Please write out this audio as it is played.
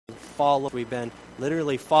follow. We've been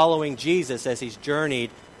literally following Jesus as he's journeyed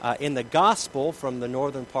in the gospel from the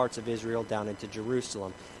northern parts of Israel down into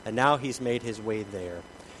Jerusalem. And now he's made his way there.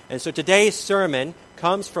 And so today's sermon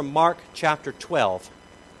comes from Mark chapter 12.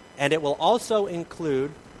 And it will also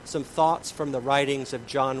include some thoughts from the writings of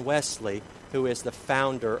John Wesley, who is the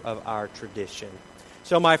founder of our tradition.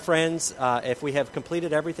 So, my friends, if we have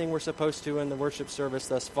completed everything we're supposed to in the worship service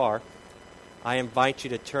thus far, I invite you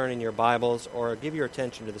to turn in your Bibles or give your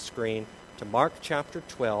attention to the screen to Mark chapter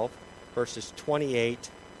 12, verses 28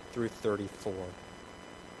 through 34.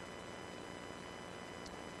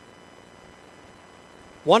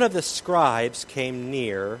 One of the scribes came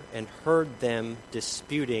near and heard them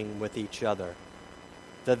disputing with each other.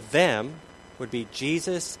 The them would be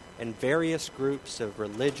Jesus and various groups of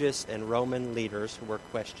religious and Roman leaders who were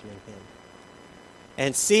questioning him.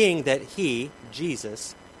 And seeing that he,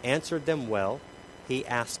 Jesus, answered them well, he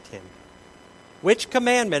asked him, "Which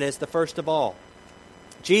commandment is the first of all?"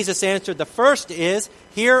 Jesus answered, "The first is,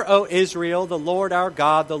 Hear, O Israel, the Lord our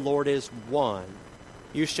God, the Lord is one.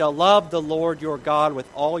 You shall love the Lord your God with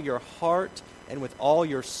all your heart and with all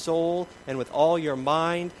your soul and with all your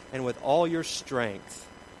mind and with all your strength.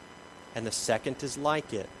 And the second is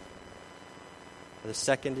like it. The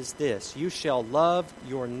second is this, you shall love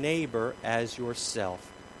your neighbor as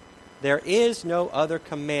yourself. There is no other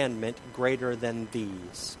commandment greater than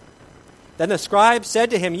these." Then the scribe said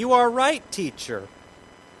to him, "You are right, teacher.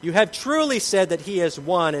 You have truly said that he is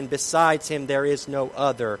one, and besides him there is no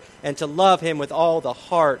other, and to love him with all the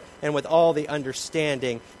heart, and with all the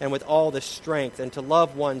understanding, and with all the strength, and to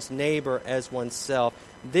love one's neighbor as oneself.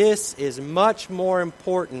 This is much more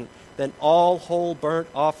important than all whole burnt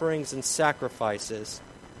offerings and sacrifices."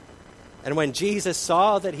 And when Jesus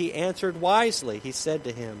saw that he answered wisely, he said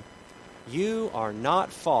to him, "You are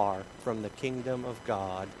not far from the kingdom of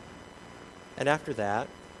God." And after that,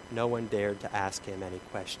 no one dared to ask him any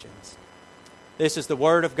questions. This is the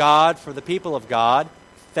word of God for the people of God.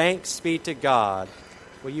 Thanks be to God.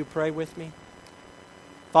 Will you pray with me?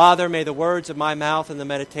 Father, may the words of my mouth and the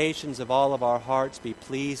meditations of all of our hearts be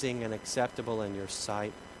pleasing and acceptable in your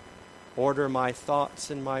sight. Order my thoughts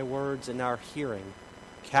and my words in our hearing,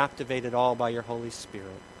 captivated all by your Holy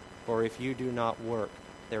Spirit. For if you do not work,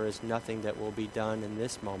 there is nothing that will be done in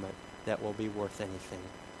this moment that will be worth anything.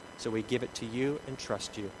 So we give it to you and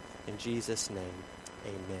trust you. In Jesus' name,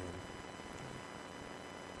 amen.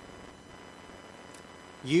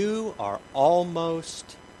 You are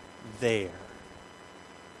almost there.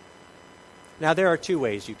 Now, there are two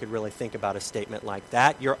ways you could really think about a statement like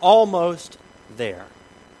that. You're almost there.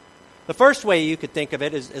 The first way you could think of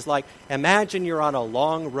it is like, imagine you're on a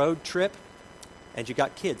long road trip and you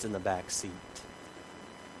got kids in the back seat.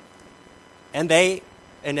 And they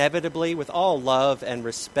inevitably, with all love and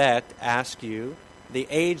respect, ask you the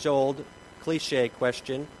age-old cliche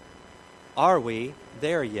question, are we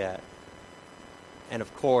there yet? And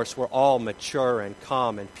of course, we're all mature and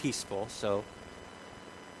calm and peaceful, so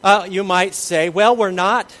you might say, well, we're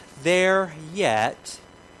not there yet.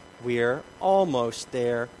 We're almost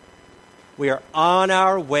there. We are on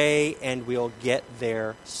our way, and we'll get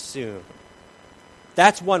there soon.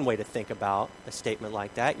 That's one way to think about a statement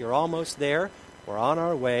like that. You're almost there. We're on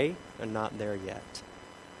our way and not there yet.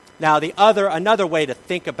 Now, another way to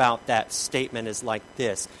think about that statement is like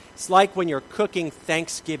this. It's like when you're cooking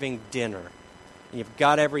Thanksgiving dinner. And you've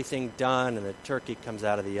got everything done, and the turkey comes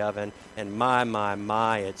out of the oven, and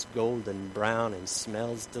my, it's golden brown and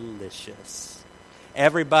smells delicious.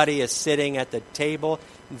 Everybody is sitting at the table.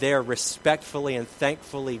 They're respectfully and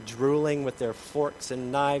thankfully drooling with their forks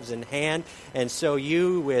and knives in hand. And so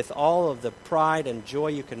you, with all of the pride and joy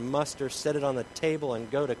you can muster, set it on the table and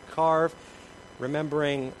go to carve,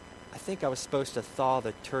 remembering, I think I was supposed to thaw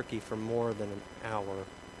the turkey for more than an hour.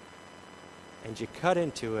 And you cut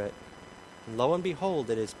into it, and lo and behold,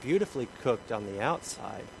 it is beautifully cooked on the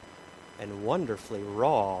outside and wonderfully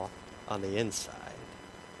raw on the inside.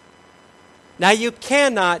 Now, you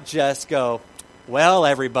cannot just go, well,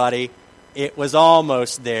 everybody, it was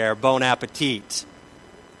almost there, bon appetit.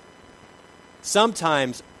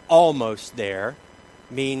 Sometimes almost there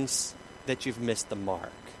means that you've missed the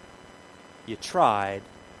mark. You tried,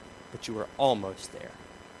 but you were almost there.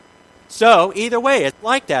 So, either way, it's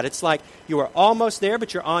like that. It's like you are almost there,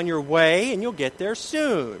 but you're on your way, and you'll get there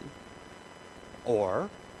soon.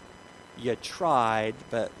 Or, you tried,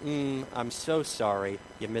 but I'm so sorry,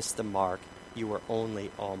 you missed the mark. You were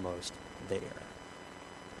only almost there.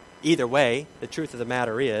 Either way, the truth of the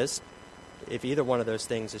matter is, if either one of those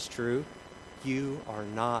things is true, you are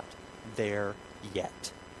not there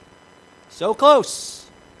yet. So close,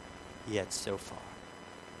 yet so far.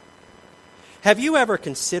 Have you ever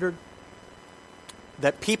considered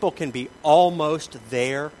that people can be almost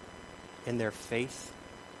there in their faith?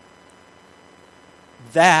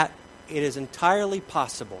 That it is entirely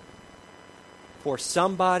possible for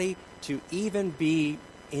somebody to even be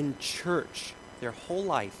in church their whole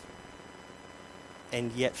life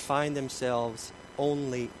and yet find themselves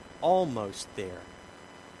only almost there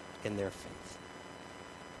in their faith.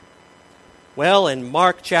 Well, in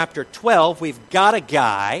Mark chapter 12, we've got a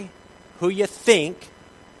guy who you think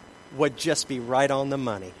would just be right on the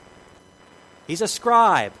money. He's a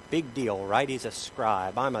scribe. Big deal, right? He's a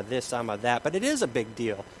scribe. I'm a this, I'm a that. But it is a big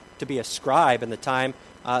deal to be a scribe in the time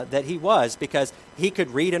that he was, because he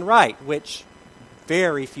could read and write, which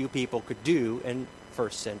very few people could do in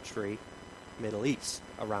first century Middle East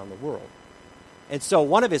around the world. And so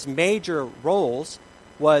one of his major roles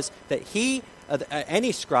was that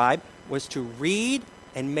any scribe, was to read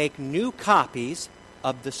and make new copies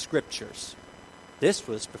of the Scriptures. This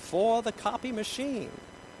was before the copy machine.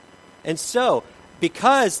 And so,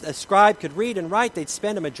 because a scribe could read and write, they'd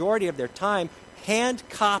spend a majority of their time hand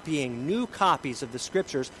copying new copies of the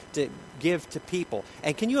Scriptures to give to people.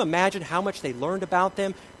 And can you imagine how much they learned about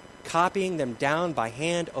them, copying them down by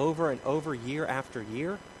hand over and over, year after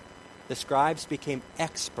year? The scribes became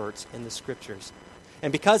experts in the Scriptures.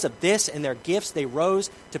 And because of this and their gifts, they rose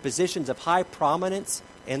to positions of high prominence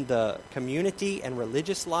in the community and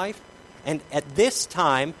religious life. And at this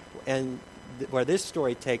time, and where this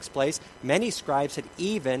story takes place, many scribes had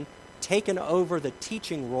even taken over the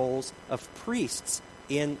teaching roles of priests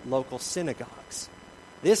in local synagogues.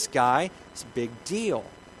 This guy is a big deal.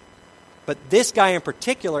 But this guy in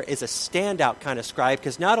particular is a standout kind of scribe,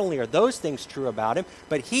 because not only are those things true about him,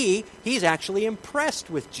 but he's actually impressed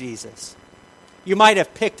with Jesus. You might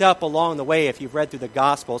have picked up along the way, if you've read through the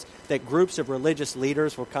Gospels, that groups of religious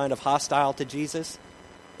leaders were kind of hostile to Jesus.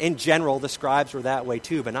 In general, the scribes were that way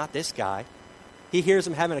too, but not this guy. He hears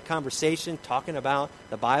them having a conversation, talking about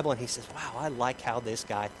the Bible, and he says, wow, I like how this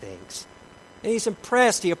guy thinks. And he's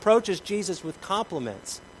impressed. He approaches Jesus with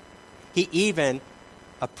compliments. He even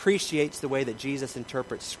appreciates the way that Jesus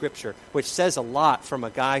interprets Scripture, which says a lot from a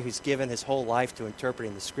guy who's given his whole life to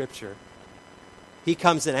interpreting the Scripture. He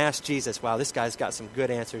comes and asks Jesus, wow, this guy's got some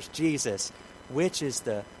good answers. Jesus, which is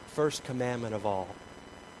the first commandment of all?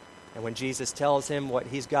 And when Jesus tells him what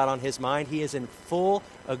he's got on his mind, he is in full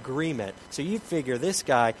agreement. So you figure this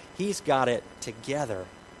guy, he's got it together.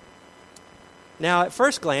 Now, at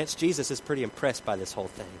first glance, Jesus is pretty impressed by this whole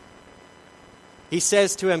thing. He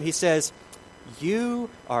says to him, you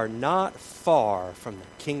are not far from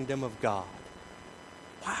the kingdom of God.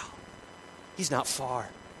 Wow, he's not far.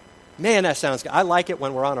 Man, that sounds good. I like it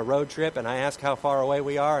when we're on a road trip and I ask how far away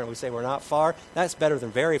we are and we say we're not far. That's better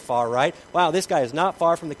than very far, right? Wow, this guy is not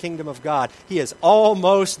far from the kingdom of God. He is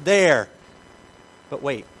almost there. But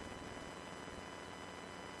wait.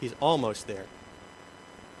 He's almost there.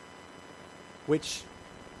 Which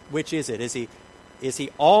is it? Is he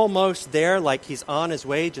almost there, like he's on his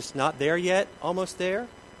way, just not there yet, almost there?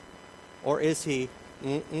 Or is he,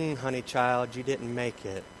 honey child, you didn't make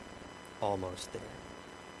it, almost there?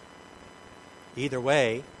 Either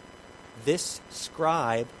way, this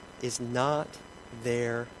scribe is not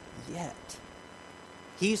there yet.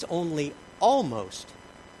 He's only almost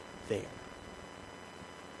there.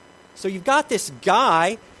 So you've got this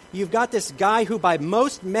guy who by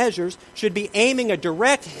most measures should be aiming a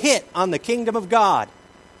direct hit on the kingdom of God.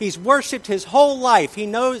 He's worshipped his whole life. He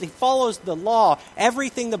follows the law.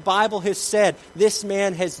 Everything the Bible has said, this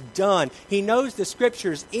man has done. He knows the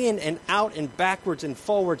Scriptures in and out and backwards and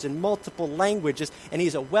forwards in multiple languages, and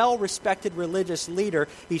he's a well-respected religious leader.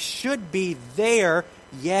 He should be there,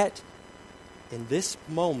 yet in this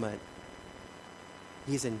moment,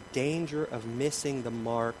 he's in danger of missing the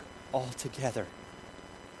mark altogether.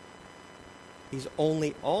 He's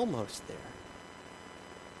only almost there.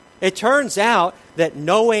 It turns out that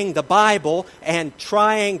knowing the Bible and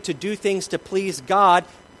trying to do things to please God,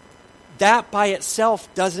 that by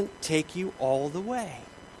itself doesn't take you all the way.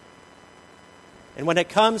 And when it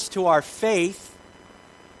comes to our faith,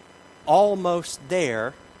 almost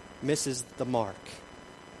there misses the mark.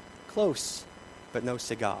 Close, but no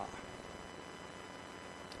cigar.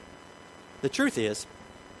 The truth is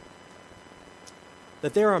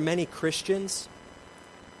that there are many Christians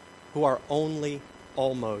who are only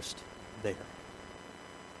almost there.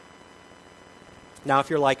 Now, if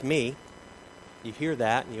you're like me, you hear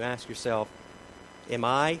that and you ask yourself, am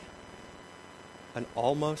I an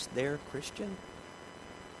almost there Christian?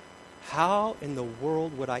 How in the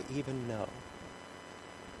world would I even know?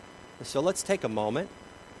 And so let's take a moment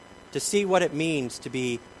to see what it means to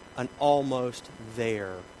be an almost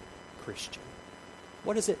there Christian.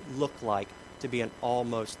 What does it look like to be an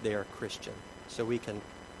almost there Christian? So we can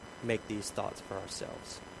make these thoughts for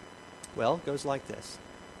ourselves. Well, it goes like this.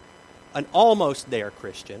 An almost there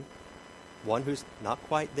Christian, one who's not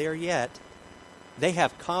quite there yet, they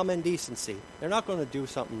have common decency. They're not going to do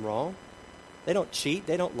something wrong. They don't cheat.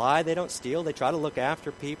 They don't lie. They don't steal. They try to look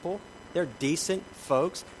after people. They're decent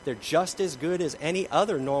folks. They're just as good as any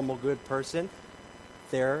other normal good person.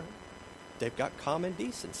 They've got common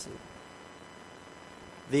decency.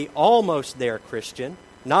 The almost there Christian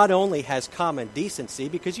not only has common decency,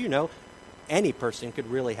 because any person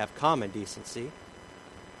could really have common decency.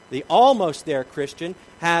 The almost there Christian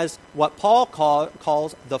has what Paul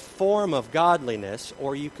calls the form of godliness,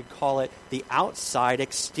 or you could call it the outside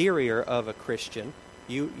exterior of a Christian.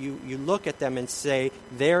 You look at them and say,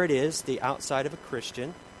 there it is, the outside of a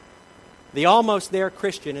Christian. The almost there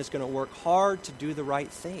Christian is going to work hard to do the right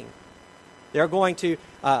thing. They're going to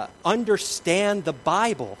understand the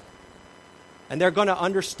Bible. And they're going to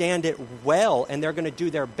understand it well, and they're going to do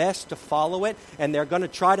their best to follow it, and they're going to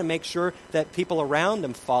try to make sure that people around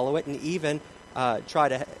them follow it, and even try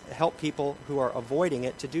to help people who are avoiding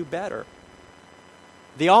it to do better.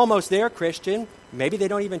 The almost there Christian, maybe they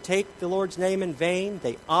don't even take the Lord's name in vain.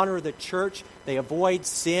 They honor the church. They avoid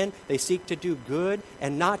sin. They seek to do good,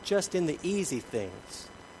 and not just in the easy things.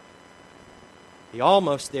 The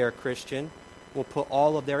almost there Christian will put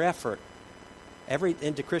all of their effort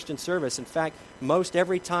into Christian service. In fact, most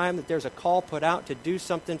every time that there's a call put out to do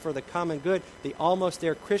something for the common good, the almost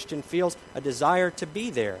there Christian feels a desire to be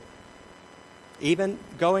there. Even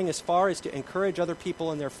going as far as to encourage other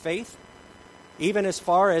people in their faith, even as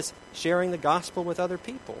far as sharing the gospel with other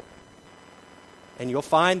people. And you'll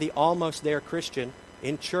find the almost there Christian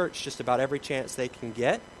in church just about every chance they can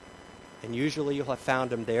get. And usually you'll have found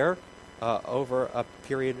them there over a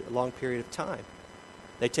long period of time.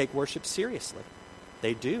 They take worship seriously.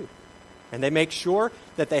 They do. And they make sure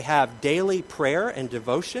that they have daily prayer and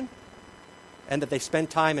devotion, and that they spend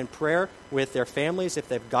time in prayer with their families if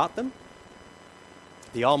they've got them.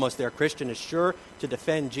 The almost there Christian is sure to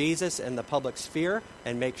defend Jesus in the public sphere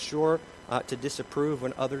and make sure to disapprove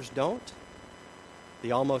when others don't.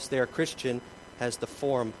 The almost there Christian has the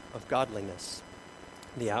form of godliness,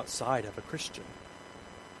 the outside of a Christian.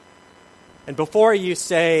 And before you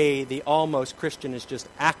say the almost Christian is just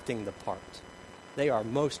acting the part, they are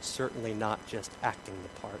most certainly not just acting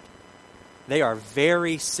the part. They are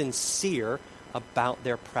very sincere about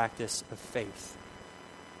their practice of faith.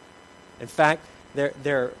 In fact,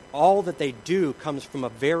 all that they do comes from a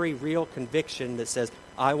very real conviction that says,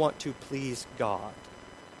 I want to please God.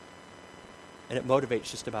 And it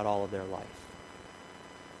motivates just about all of their life.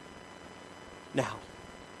 Now,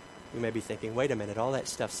 you may be thinking, wait a minute, all that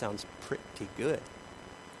stuff sounds pretty good.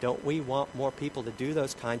 Don't we want more people to do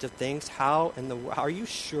those kinds of things? Are you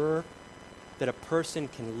sure that a person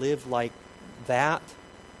can live like that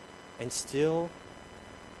and still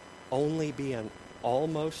only be an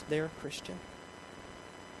almost there Christian?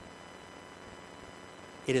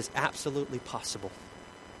 It is absolutely possible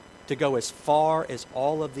to go as far as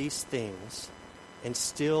all of these things and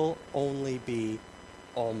still only be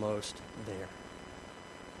almost there.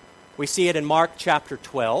 We see it in Mark chapter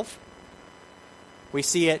 12. We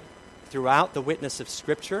see it throughout the witness of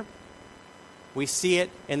Scripture. We see it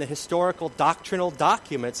in the historical doctrinal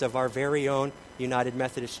documents of our very own United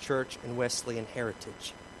Methodist Church and Wesleyan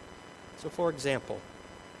heritage. So, for example,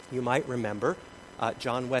 you might remember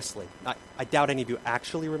John Wesley. I doubt any of you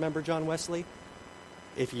actually remember John Wesley.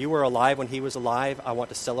 If you were alive when he was alive, I want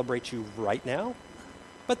to celebrate you right now.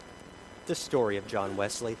 But the story of John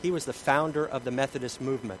Wesley, he was the founder of the Methodist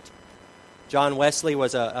movement. John Wesley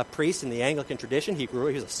was a priest in the Anglican tradition. He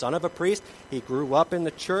was a son of a priest. He grew up in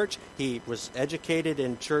the church. He was educated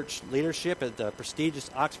in church leadership at the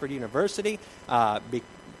prestigious Oxford University,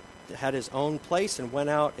 had his own place and went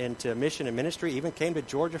out into mission and ministry, even came to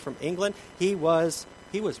Georgia from England. He was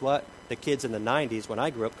what the kids in the 90s, when I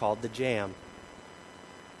grew up, called the Jam.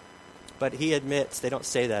 But he admits, they don't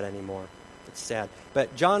say that anymore. It's sad.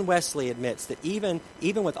 But John Wesley admits that even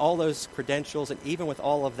with all those credentials and even with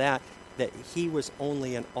all of that he was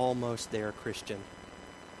only an almost there Christian.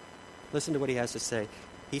 Listen to what he has to say.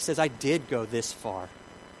 He says, I did go this far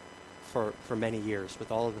for many years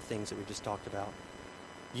with all of the things that we just talked about.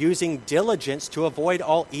 Using diligence to avoid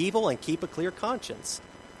all evil and keep a clear conscience.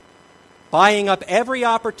 Buying up every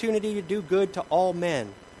opportunity to do good to all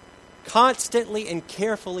men. Constantly and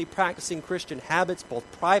carefully practicing Christian habits both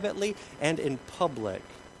privately and in public.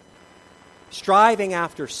 Striving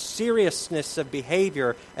after seriousness of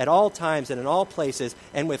behavior at all times and in all places,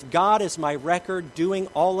 and with God as my record, doing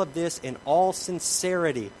all of this in all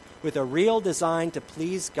sincerity, with a real design to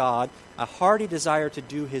please God, a hearty desire to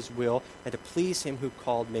do his will, and to please him who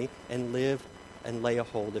called me, and live and lay a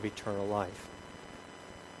hold of eternal life.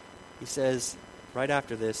 He says, right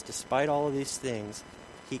after this, despite all of these things,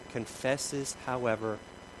 he confesses, however,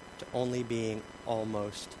 to only being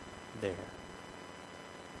almost there.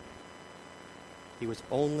 He was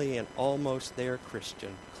only an almost there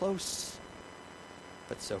Christian, close,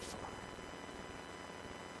 but so far.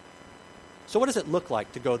 So what does it look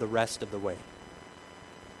like to go the rest of the way?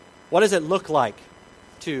 What does it look like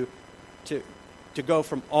to go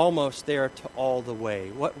from almost there to all the way?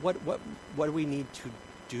 What do we need to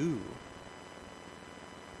do?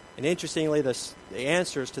 And interestingly, the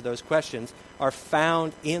answers to those questions are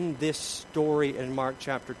found in this story in Mark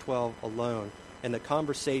chapter 12 alone, in the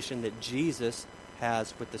conversation that Jesus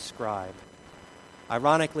has with the scribe.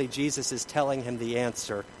 Ironically, Jesus is telling him the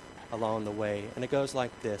answer along the way. And it goes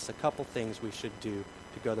like this. A couple things we should do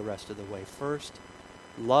to go the rest of the way. First,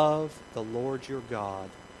 love the Lord your God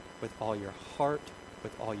with all your heart,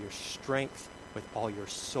 with all your strength, with all your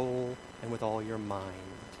soul, and with all your mind.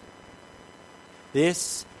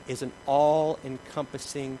 This is an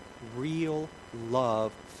all-encompassing, real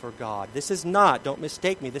love for God. This is not, don't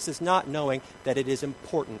mistake me, this is not knowing that it is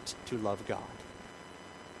important to love God.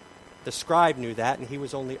 The scribe knew that, and he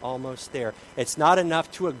was only almost there. It's not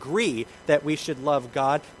enough to agree that we should love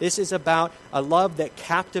God. This is about a love that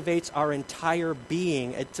captivates our entire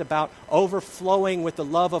being. It's about overflowing with the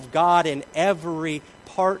love of God in every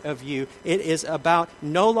part of you. It is about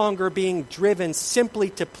no longer being driven simply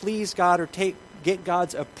to please God or get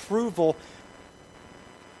God's approval,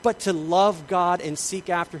 but to love God and seek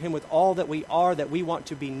after him with all that we are, that we want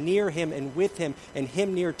to be near him and with him and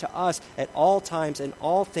him near to us at all times and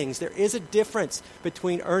all things. There is a difference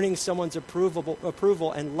between earning someone's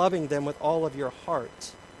approval and loving them with all of your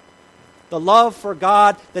heart. The love for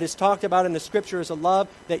God that is talked about in the Scripture is a love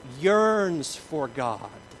that yearns for God,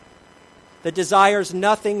 that desires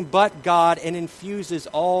nothing but God and infuses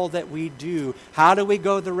all that we do. How do we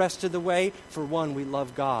go the rest of the way? For one, we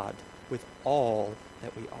love God with all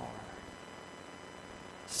that we are.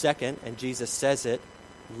 Second, and Jesus says it,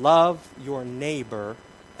 love your neighbor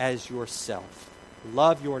as yourself.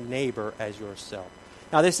 Love your neighbor as yourself.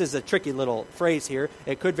 Now, this is a tricky little phrase here.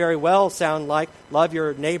 It could very well sound like love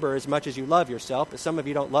your neighbor as much as you love yourself, but some of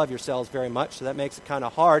you don't love yourselves very much, so that makes it kind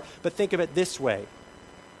of hard. But think of it this way.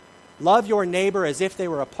 Love your neighbor as if they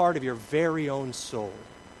were a part of your very own soul.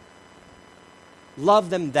 Love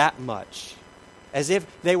them that much, as if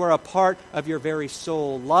they were a part of your very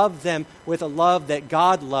soul. Love them with a love that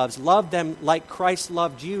God loves. Love them like Christ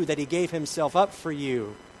loved you, that he gave himself up for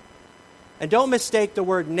you. And don't mistake the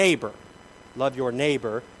word neighbor, love your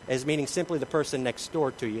neighbor, as meaning simply the person next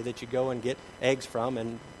door to you that you go and get eggs from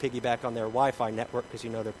and piggyback on their Wi-Fi network because you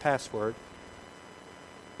know their password.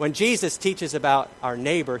 When Jesus teaches about our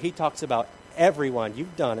neighbor, he talks about everyone.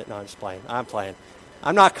 You've done it. No, I'm just playing. I'm playing.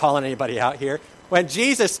 I'm not calling anybody out here. When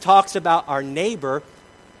Jesus talks about our neighbor,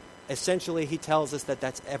 essentially he tells us that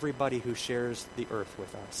that's everybody who shares the earth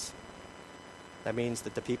with us. That means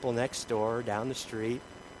that the people next door, down the street,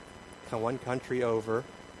 one country over,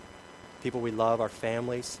 people we love, our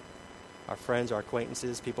families, our friends, our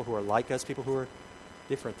acquaintances, people who are like us, people who are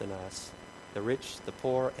different than us, the rich, the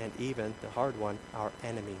poor, and even, the hard one, our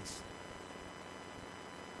enemies.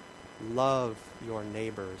 Love your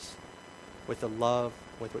neighbors with the love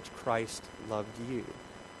with which Christ loved you,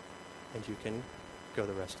 and you can go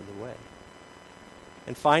the rest of the way.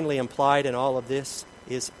 And finally, implied in all of this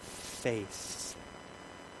is faith.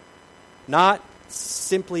 Not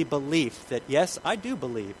simply belief that, yes, I do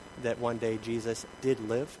believe that one day Jesus did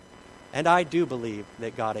live, and I do believe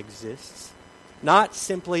that God exists. Not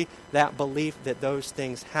simply that belief that those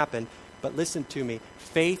things happen, but listen to me,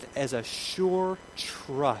 faith as a sure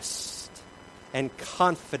trust and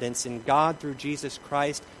confidence in God through Jesus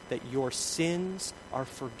Christ that your sins are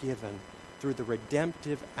forgiven through the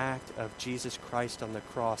redemptive act of Jesus Christ on the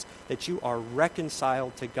cross, that you are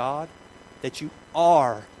reconciled to God, that you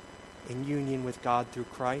are in union with God through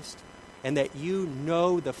Christ, and that you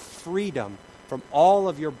know the freedom from all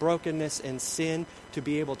of your brokenness and sin to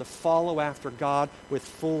be able to follow after God with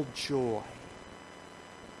full joy.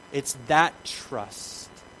 It's that trust.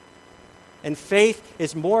 And faith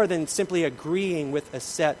is more than simply agreeing with a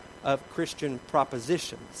set of Christian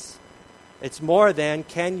propositions. It's more than,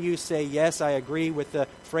 can you say, yes, I agree with the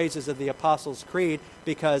phrases of the Apostles' Creed,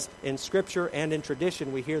 because in Scripture and in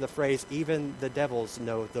tradition we hear the phrase, even the devils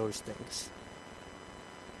know those things.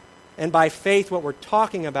 And by faith, what we're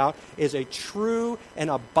talking about is a true and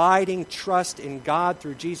abiding trust in God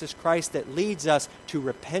through Jesus Christ that leads us to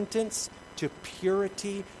repentance, to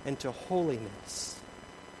purity and to holiness.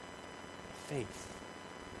 Faith.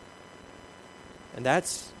 And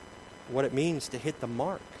that's what it means to hit the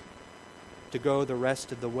mark, to go the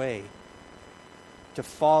rest of the way, to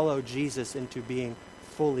follow Jesus into being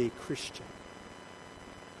fully Christian.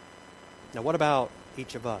 Now, what about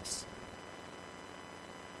each of us?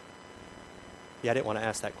 Yeah, I didn't want to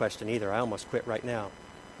ask that question either. I almost quit right now.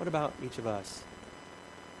 What about each of us?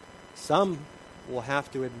 Some will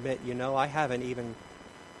have to admit, I haven't even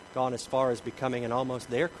gone as far as becoming an almost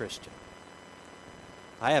there Christian.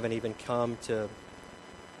 I haven't even come to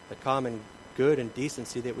the common good and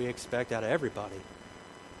decency that we expect out of everybody.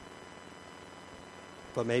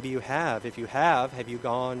 But maybe you have. If you have you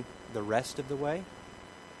gone the rest of the way?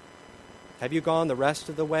 Have you gone the rest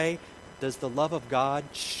of the way? Does the love of God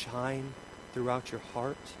shine throughout your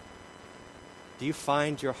heart? Do you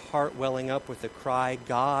find your heart welling up with the cry,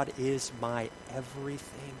 God is my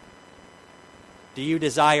everything? Do you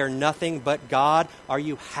desire nothing but God? Are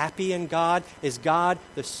you happy in God? Is God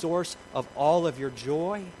the source of all of your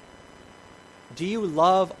joy? Do you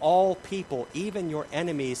love all people, even your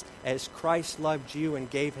enemies, as Christ loved you and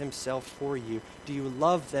gave himself for you? Do you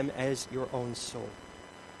love them as your own soul?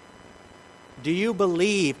 Do you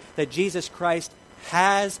believe that Jesus Christ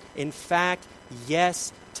has, in fact,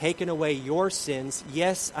 yes, taken away your sins?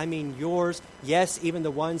 Yes, I mean yours. Yes, even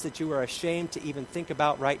the ones that you are ashamed to even think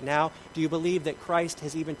about right now. Do you believe that Christ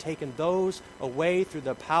has even taken those away through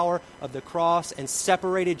the power of the cross and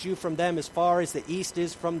separated you from them as far as the east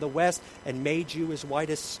is from the west and made you as white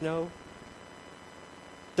as snow?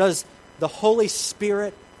 Does the Holy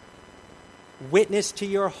Spirit witness to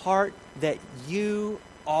your heart that you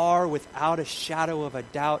are, without a shadow of a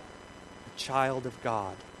doubt, a child of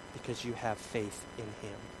God because you have faith in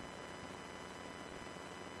him?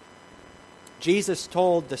 Jesus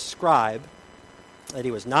told the scribe that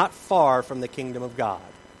he was not far from the kingdom of God.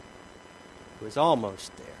 He was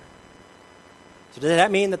almost there. So does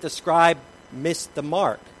that mean that the scribe missed the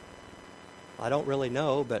mark? I don't really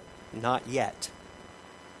know, but not yet.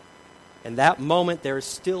 In that moment, there is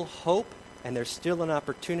still hope and there's still an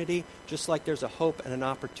opportunity, just like there's a hope and an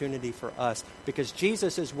opportunity for us, because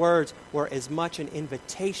Jesus' words were as much an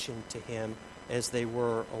invitation to him as they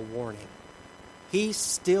were a warning. He's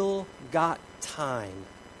still got time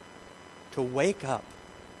to wake up,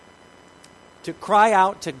 to cry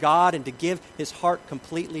out to God and to give his heart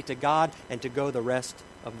completely to God and to go the rest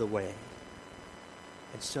of the way.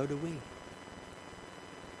 And so do we. In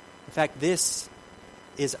fact, this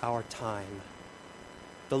is our time.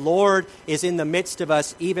 The Lord is in the midst of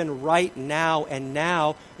us even right now, and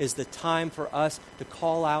now is the time for us to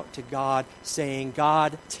call out to God, saying,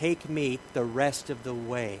 God, take me the rest of the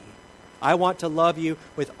way. I want to love you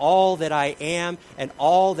with all that I am and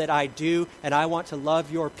all that I do, and I want to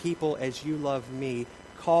love your people as you love me.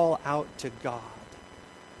 Call out to God.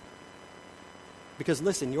 Because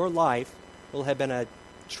listen, your life will have been a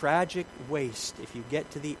tragic waste if you get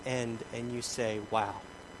to the end and you say, wow,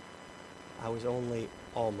 I was only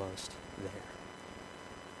almost there.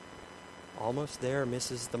 Almost there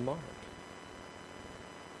misses the mark.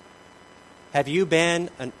 Have you been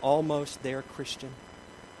an almost there Christian?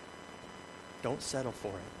 Don't settle for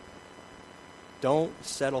it. Don't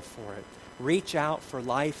settle for it. Reach out for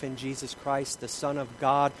life in Jesus Christ, the Son of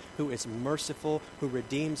God, who is merciful, who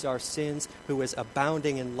redeems our sins, who is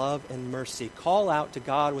abounding in love and mercy. Call out to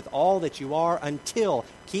God with all that you are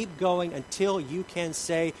keep going until you can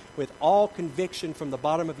say with all conviction from the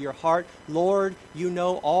bottom of your heart, Lord, you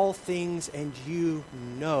know all things and you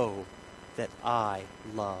know that I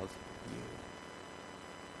love you.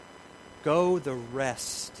 Go the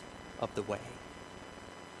rest of the way.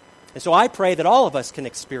 And so I pray that all of us can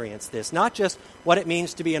experience this, not just what it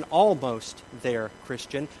means to be an almost there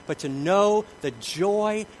Christian, but to know the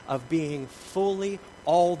joy of being fully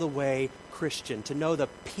all the way Christian, to know the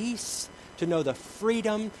peace, to know the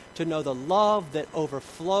freedom, to know the love that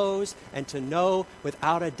overflows, and to know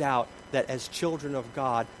without a doubt that as children of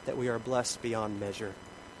God that we are blessed beyond measure.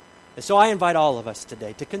 And so I invite all of us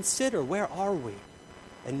today to consider, where are we?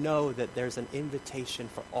 And know that there's an invitation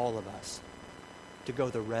for all of us to go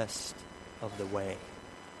the rest of the way.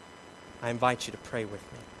 I invite you to pray with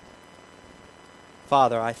me.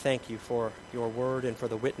 Father, I thank you for your word and for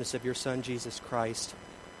the witness of your Son, Jesus Christ.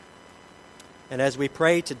 And as we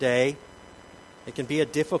pray today, it can be a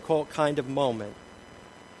difficult kind of moment,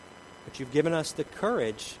 but you've given us the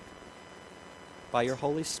courage by your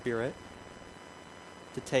Holy Spirit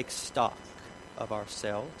to take stock of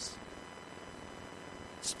ourselves.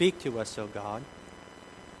 Speak to us, O God,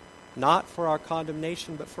 not for our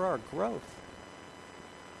condemnation, but for our growth,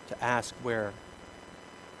 to ask where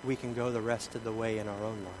we can go the rest of the way in our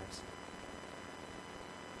own lives.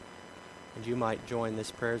 And you might join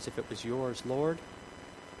this prayer as if it was yours. Lord,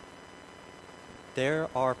 there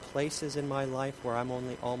are places in my life where I'm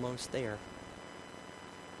only almost there.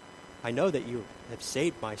 I know that you have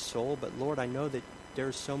saved my soul, but Lord, I know that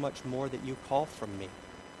there's so much more that you call from me.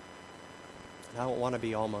 And I don't want to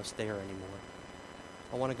be almost there anymore.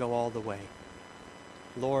 I want to go all the way.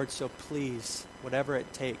 Lord, so please, whatever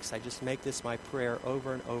it takes, I just make this my prayer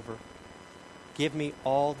over and over. Give me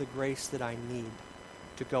all the grace that I need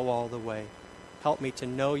to go all the way. Help me to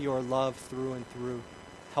know your love through and through.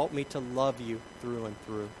 Help me to love you through and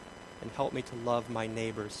through. And help me to love my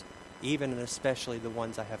neighbors, even and especially the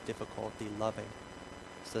ones I have difficulty loving,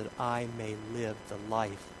 so that I may live the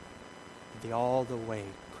life of the all-the-way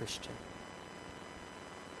Christian.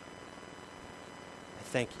 I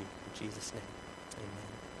thank you in Jesus' name. Amen.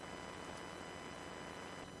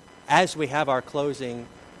 As we have our closing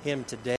hymn today,